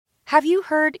Have you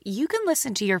heard you can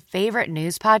listen to your favorite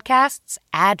news podcasts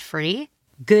ad-free?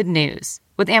 Good news.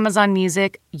 With Amazon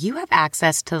Music, you have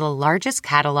access to the largest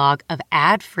catalog of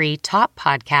ad-free top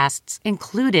podcasts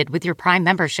included with your Prime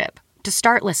membership. To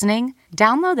start listening,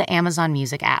 download the Amazon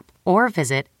Music app or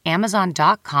visit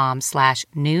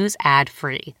amazon.com/news ad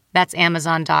free. That's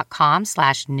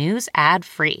amazon.com/news ad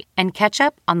free and catch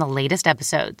up on the latest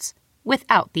episodes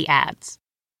without the ads.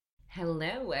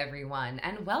 Hello, everyone,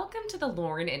 and welcome to the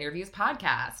Lauren Interviews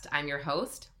podcast. I'm your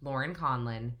host, Lauren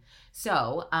Conlon.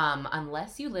 So,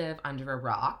 unless you live under a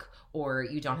rock or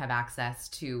you don't have access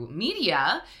to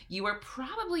media, you are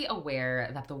probably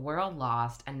aware that the world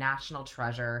lost a national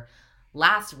treasure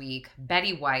last week,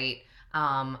 Betty White.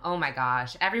 Oh my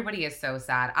gosh, everybody is so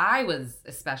sad. I was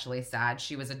especially sad.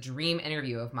 She was a dream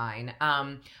interview of mine.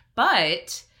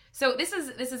 So this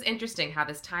is interesting how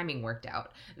this timing worked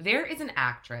out. There is an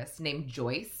actress named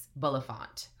Joyce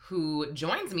Bulifant who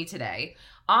joins me today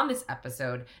on this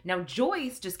episode. Now,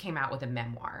 Joyce just came out with a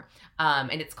memoir,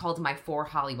 and it's called My 4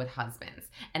 Hollywood Husbands.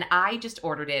 And I just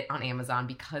ordered it on Amazon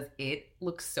because it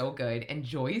looks so good. And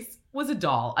Joyce was a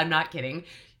doll. I'm not kidding.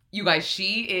 You guys,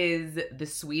 she is the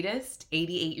sweetest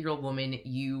 88-year-old woman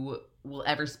you will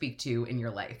ever speak to in your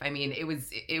life. I mean, it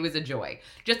was a joy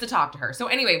just to talk to her. So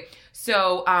anyway,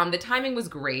 the timing was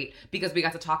great because we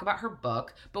got to talk about her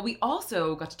book, but we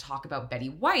also got to talk about Betty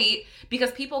White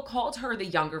because people called her the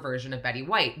younger version of Betty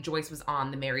White. Joyce was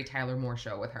on the Mary Tyler Moore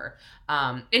Show with her.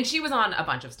 And she was on a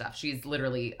bunch of stuff. She's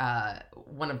literally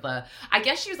one of the, I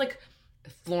guess she was like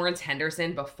Florence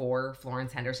Henderson before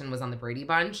Florence Henderson was on the Brady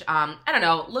Bunch. I don't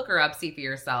know, look her up, see for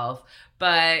yourself.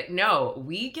 But no,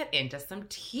 we get into some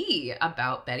tea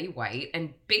about Betty White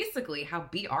and basically how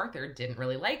Bea Arthur didn't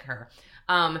really like her.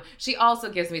 She also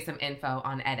gives me some info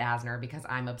on Ed Asner because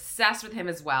I'm obsessed with him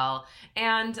as well.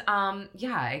 And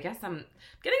I guess I'm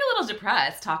getting a little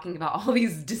depressed talking about all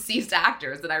these deceased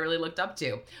actors that I really looked up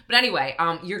to. But anyway,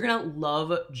 you're going to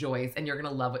love Joyce and you're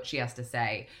going to love what she has to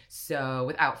say. So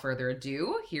without further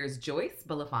ado, here's Joyce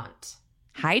Bulifant.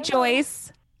 Hi,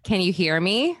 Joyce. Can you hear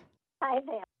me? Hi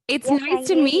there. It's nice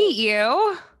to meet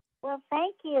you. Well,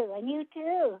 thank you. And you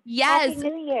too. Yes. Happy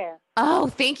New Year. Oh,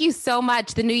 thank you so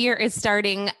much. The new year is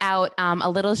starting out a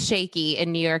little shaky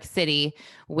in New York City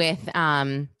with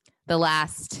the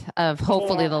last of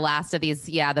these,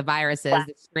 the viruses,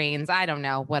 the strains. I don't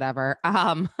know, whatever.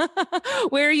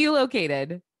 Where are you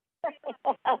located?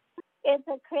 It's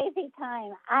a crazy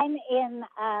time. I'm in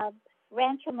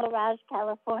Rancho Mirage,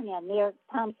 California, near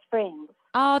Palm Springs.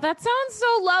 Oh, that sounds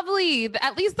so lovely.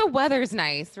 At least the weather's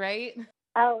nice, right?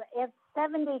 Oh, it's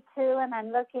 72 and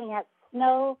I'm looking at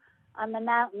snow on the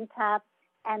mountaintop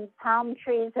and palm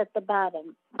trees at the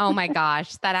bottom. Oh my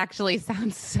gosh, that actually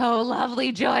sounds so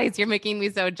lovely, Joyce. You're making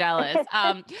me so jealous.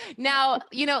 Now,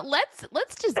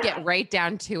 let's just get right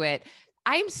down to it.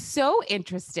 I'm so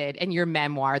interested in your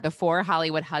memoir, The 4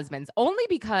 Hollywood Husbands, only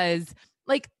because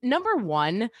number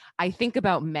one, I think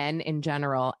about men in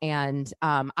general, and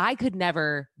I could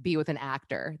never be with an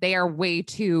actor. They are way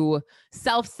too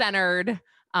self-centered,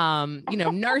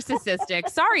 narcissistic.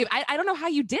 Sorry, I don't know how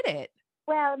you did it.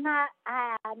 Well, not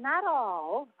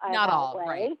all. Not all,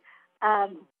 way.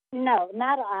 right? No,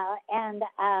 not all. And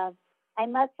I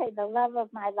must say, the love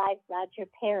of my life, Roger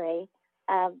Perry,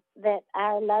 that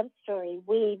our love story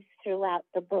weaves throughout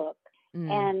the book,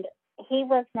 and he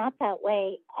was not that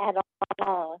way at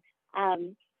all.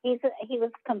 He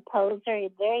was a composer, a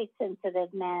very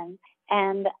sensitive man,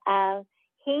 and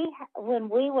when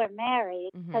we were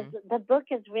married, because the book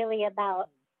is really about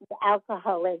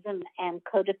alcoholism and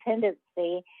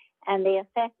codependency and the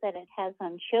effect that it has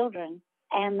on children,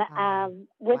 and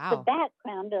the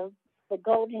background of the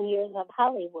golden years of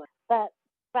Hollywood. But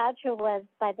Roger was,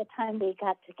 by the time we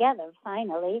got together,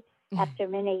 finally, after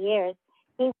many years,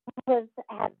 he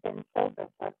had been sober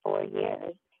for 4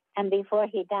 years, and before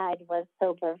he died was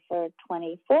sober for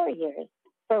 24 years.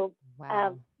 So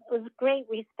it was great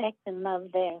respect and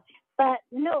love there. But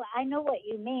no, I know what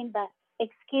you mean, but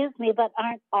excuse me, but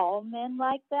aren't all men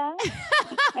like that?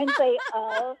 And they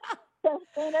all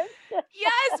self-centered?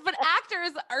 Yes, but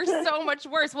actors are so much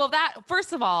worse. Well,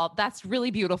 first of all, that's really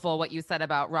beautiful what you said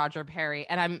about Roger Perry,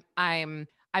 and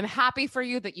I'm happy for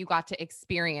you that you got to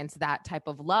experience that type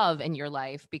of love in your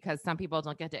life because some people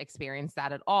don't get to experience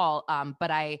that at all.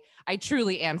 But I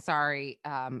truly am sorry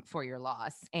for your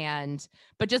loss.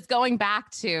 But just going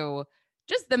back to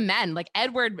just the men like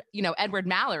Edward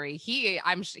Mallory, he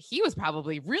was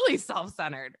probably really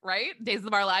self-centered, right? Days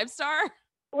of Our Lives star.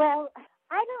 Well,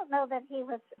 I don't know that he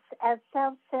was as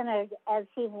self-centered as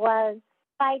he was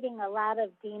fighting a lot of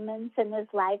demons in his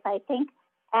life. I think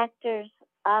actors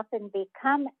often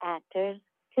become actors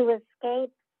to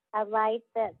escape a life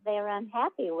that they're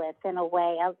unhappy with in a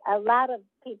way. A lot of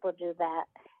people do that.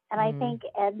 And I think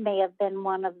Ed may have been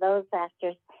one of those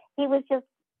actors. He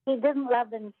didn't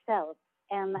love himself.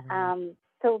 And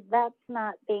so that's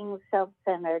not being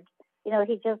self-centered. You know,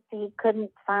 he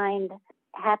couldn't find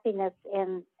happiness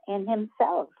in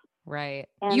himself. Right.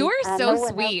 And, You are so no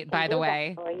sweet, by the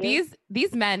way.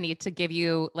 These men need to give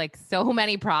you like so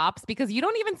many props because you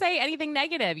don't even say anything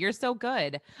negative. You're so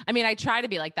good. I mean, I try to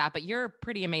be like that, but you're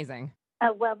pretty amazing.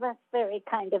 Well, that's very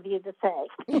kind of you to say.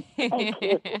 Thank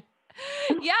you.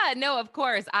 Yeah, no, of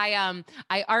course. I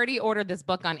already ordered this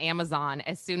book on Amazon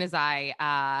as soon as I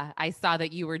saw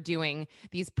that you were doing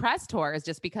these press tours,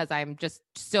 just because I'm just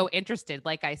so interested,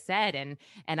 like I said, and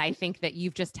I think that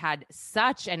you've just had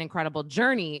such an incredible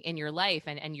journey in your life,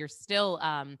 and you're still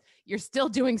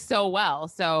doing so well.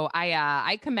 So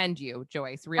I commend you,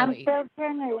 Joyce. Really. I'm still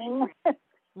journeying.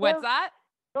 What's that?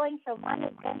 Going from one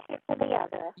adventure to the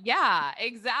other. Yeah,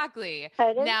 exactly.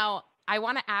 Pardon? Now, I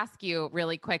want to ask you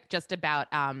really quick just about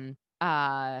Ed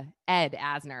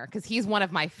Asner, because he's one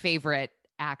of my favorite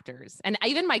actors. And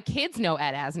even my kids know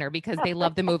Ed Asner because they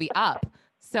love the movie Up.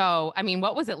 So, I mean,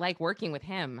 what was it like working with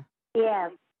him? Yes,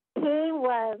 he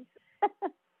was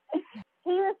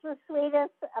the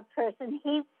sweetest person.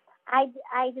 I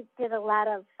did a lot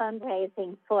of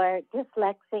fundraising for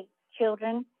dyslexic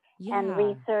children and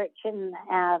research in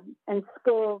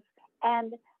schools.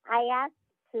 And I asked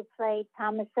to play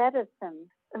Thomas Edison,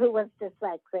 who was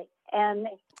dyslexic. And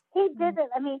he did it.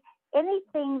 I mean,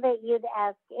 anything that you'd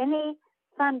ask, any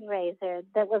fundraiser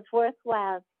that was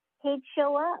worthwhile, he'd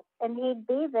show up and he'd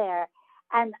be there.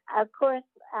 And of course,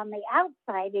 on the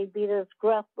outside, he'd be this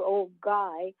gruff old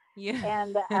guy. Yeah.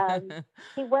 And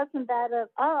he wasn't that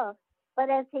at all. But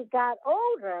as he got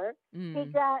older, he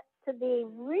got to be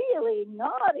really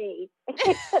naughty.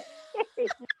 Very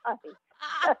naughty.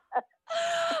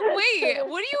 Wait,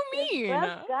 what do you mean?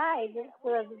 That guy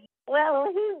was, well,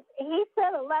 he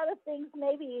said a lot of things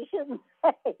maybe you shouldn't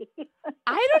say.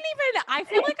 I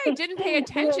feel like I didn't pay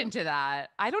attention to that.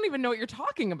 I don't even know what you're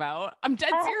talking about. I'm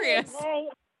dead serious. Very,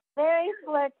 very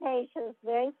flirtatious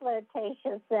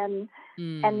and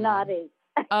naughty.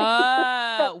 Wait,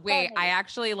 funny. I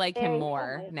actually like him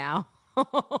more funny. now.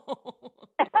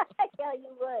 Yeah,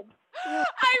 you would.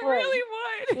 I really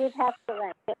would. You'd have to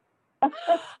like it.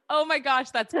 Oh my gosh,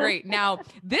 that's great. Now,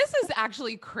 this is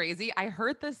actually crazy. I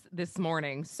heard this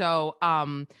morning. So,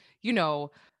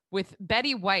 with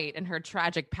Betty White and her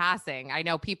tragic passing, I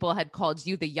know people had called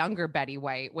you the younger Betty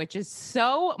White, which is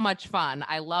so much fun.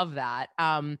 I love that.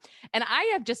 And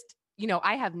I have just,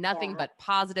 I have nothing but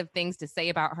positive things to say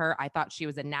about her. I thought she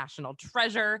was a national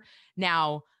treasure.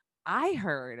 Now, I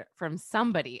heard from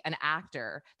somebody, an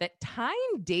actor, that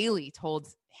Tyne Daly told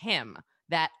him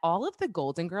that all of the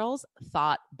Golden Girls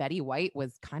thought Betty White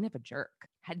was kind of a jerk.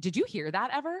 Did you hear that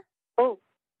ever? Oh,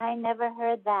 I never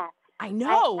heard that. I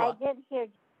know. I did hear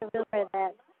the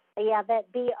rumor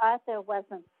that Bea Arthur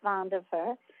wasn't fond of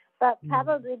her, but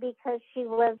probably because she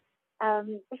was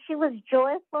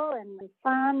joyful and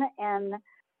fun, and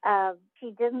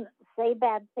she didn't say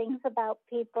bad things about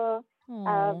people.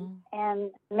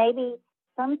 And maybe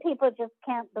some people just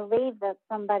can't believe that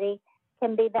somebody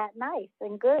can be that nice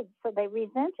and good, so they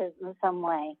resent it in some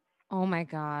way. Oh my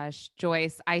gosh,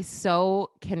 Joyce, I so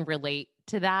can relate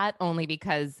to that, only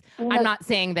because I'm not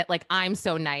saying that like I'm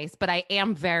so nice, but I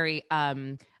am very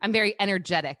I'm very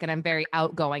energetic and I'm very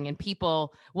outgoing, and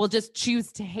people will just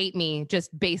choose to hate me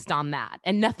just based on that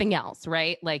and nothing else,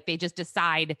 right? Like they just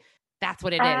decide that's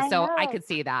what it is. So I could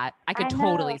see that. I could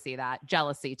totally see that.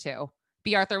 Jealousy too.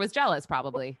 Bea Arthur was jealous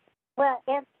probably. Well,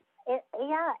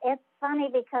 it's funny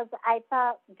because I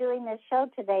thought doing this show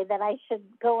today that I should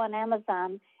go on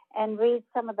Amazon and read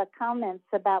some of the comments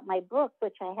about my book,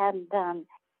 which I hadn't done.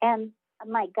 And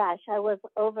my gosh, I was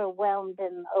overwhelmed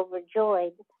and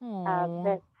overjoyed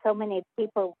that so many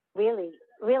people really,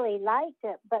 really liked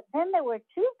it. But then there were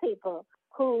two people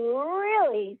who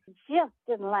really just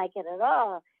didn't like it at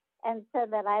all and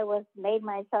said that I made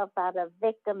myself out a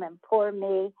victim and poor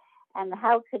me. And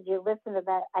how could you listen to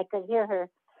that? I could hear her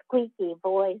squeaky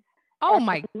voice. Oh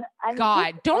my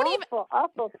God. Don't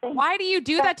awful thing. Why do you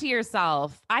do that to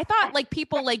yourself? I thought like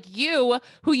people like you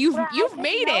who you've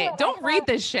made it. Don't read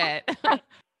this shit. No,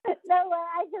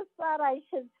 I just thought I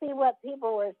should see what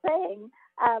people were saying.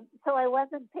 So I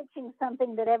wasn't pitching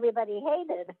something that everybody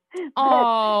hated.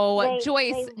 Oh,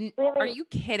 Joyce, really, are you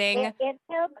kidding? It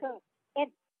helped. It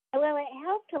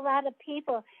helped a lot of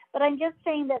people. But I'm just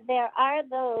saying that there are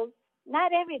those.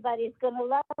 Not everybody's going to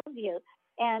love you,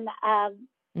 and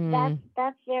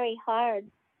that's very hard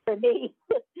for me.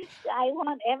 I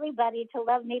want everybody to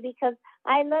love me because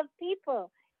I love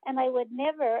people, and I would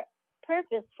never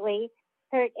purposely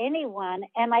hurt anyone.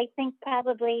 And I think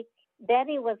probably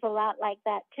Betty was a lot like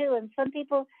that too. And some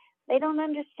people, they don't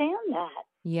understand that.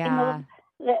 Yeah.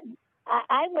 That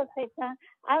I will say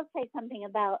I'll say something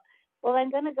about, well,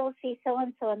 I'm going to go see so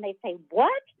and so, and they say,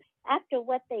 what? After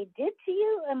what they did to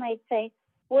you? And I say,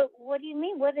 what do you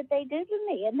mean? What did they do to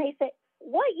me? And they say,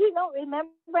 what? You don't remember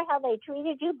how they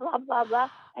treated you? Blah blah blah.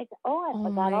 I said, I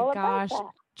forgot all about that.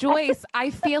 Joyce, I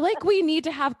feel like we need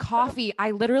to have coffee.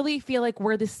 I literally feel like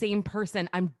we're the same person.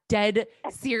 I'm dead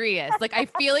serious. Like, I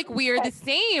feel like we are the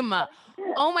same.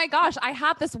 Oh my gosh. I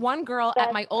have this one girl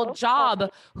at my old job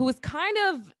who was kind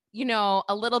of,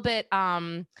 a little bit,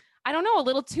 I don't know, a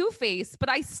little two-faced, but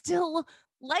I still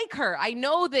like her. I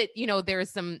know that,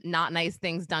 there's some not nice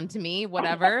things done to me,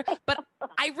 whatever, but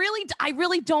I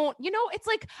really don't, it's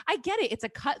like, I get it. It's a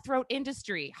cutthroat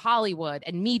industry, Hollywood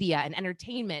and media and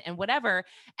entertainment and whatever.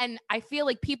 And I feel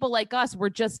like people like us,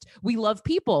 we love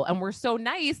people and we're so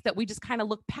nice that we just kind of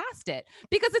look past it,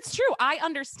 because it's true. I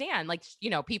understand, like,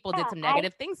 people did some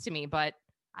negative things to me, but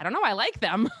I don't know. I like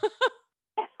them.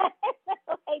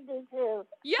 I do too.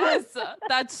 Yes.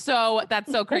 That's so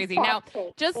crazy. Now,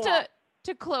 just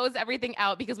to close everything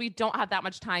out, because we don't have that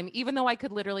much time, even though I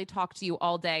could literally talk to you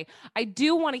all day, I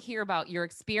do want to hear about your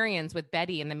experience with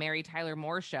Betty in the Mary Tyler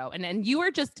Moore Show. And you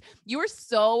were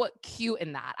so cute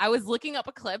in that. I was looking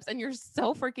up clips and you're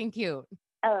so freaking cute.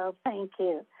 Oh, thank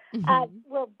you. Mm-hmm.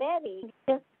 Well, Betty,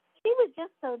 she was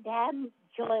just so damn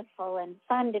joyful and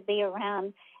fun to be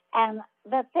around. And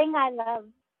the thing I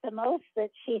loved the most that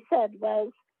she said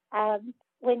was,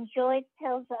 when Joyce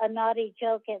tells a naughty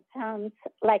joke, it sounds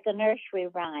like a nursery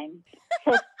rhyme.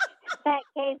 So that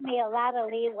gave me a lot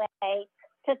of leeway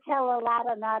to tell a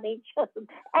lot of naughty jokes and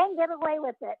get away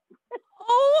with it.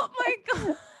 Oh my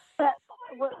God. But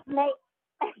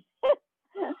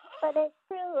it's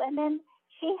true. And then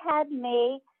she had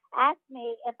ask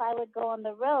me if I would go on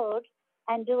the road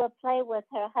and do a play with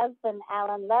her husband,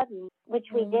 Alan Ludden,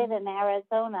 which we did in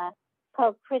Arizona,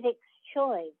 called Critics'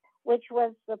 Choice, which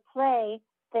was the play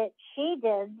that she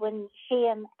did when she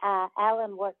and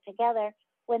Alan worked together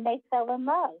when they fell in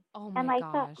love. Oh my and I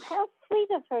gosh. thought, how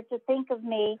sweet of her to think of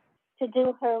me to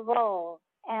do her role.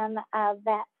 And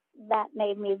that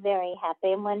made me very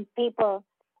happy. And when people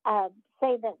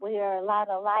say that we are a lot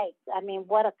alike, I mean,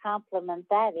 what a compliment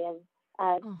that is.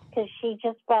 Because she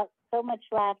just brought so much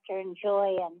laughter and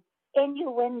joy and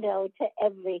innuendo to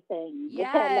everything.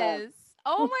 Yes.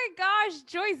 Oh my gosh,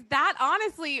 Joyce, that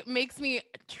honestly makes me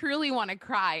truly want to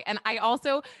cry. And I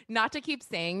also, not to keep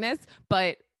saying this,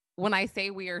 but when I say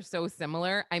we are so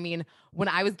similar, I mean, when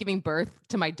I was giving birth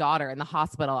to my daughter in the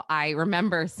hospital, I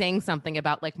remember saying something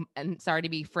about, like, and sorry to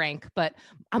be frank, but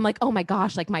I'm like, oh my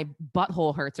gosh, like my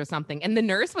butthole hurts or something. And the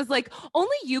nurse was like,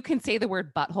 only you can say the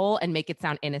word butthole and make it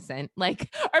sound innocent,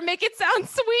 like, or make it sound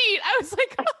sweet. I was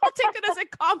like, I'll take it as a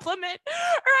compliment.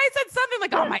 Or I said something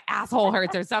like, oh, my asshole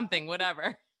hurts or something,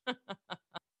 whatever.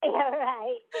 Yeah,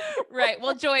 right. Right.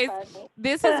 Well, Joyce,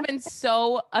 this has been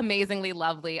so amazingly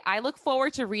lovely. I look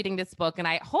forward to reading this book, and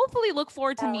I hopefully look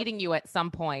forward to meeting you at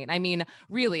some point. I mean,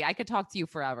 really, I could talk to you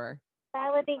forever.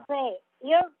 That would be great.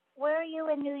 Where are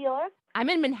you in New York?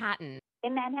 I'm in Manhattan.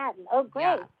 In Manhattan. Oh, great.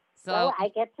 Yeah. So well, I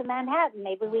get to Manhattan.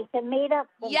 Maybe we can meet up.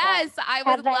 Yes, I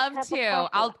would love to.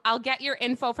 I'll I'll get your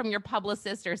info from your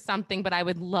publicist or something, but I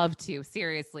would love to.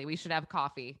 Seriously, we should have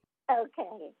coffee.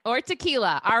 Okay. Or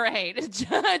tequila. All right.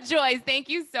 Joyce, thank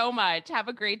you so much. Have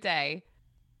a great day.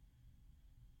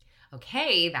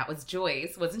 Okay, that was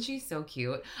Joyce. Wasn't she so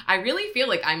cute? I really feel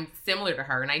like I'm similar to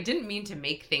her, and I didn't mean to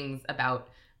make things about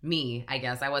me, I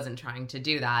guess. I wasn't trying to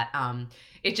do that.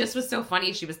 It just was so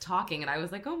funny. She was talking and I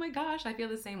was like, oh my gosh, I feel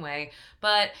the same way.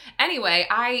 But anyway,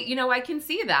 I can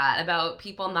see that about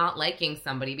people not liking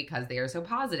somebody because they are so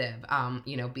positive.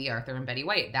 Bea Arthur and Betty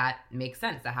White, that makes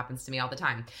sense. That happens to me all the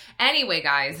time. Anyway,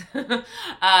 guys,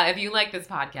 if you like this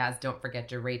podcast, don't forget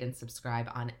to rate and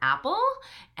subscribe on Apple.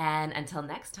 And until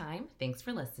next time, thanks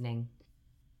for listening.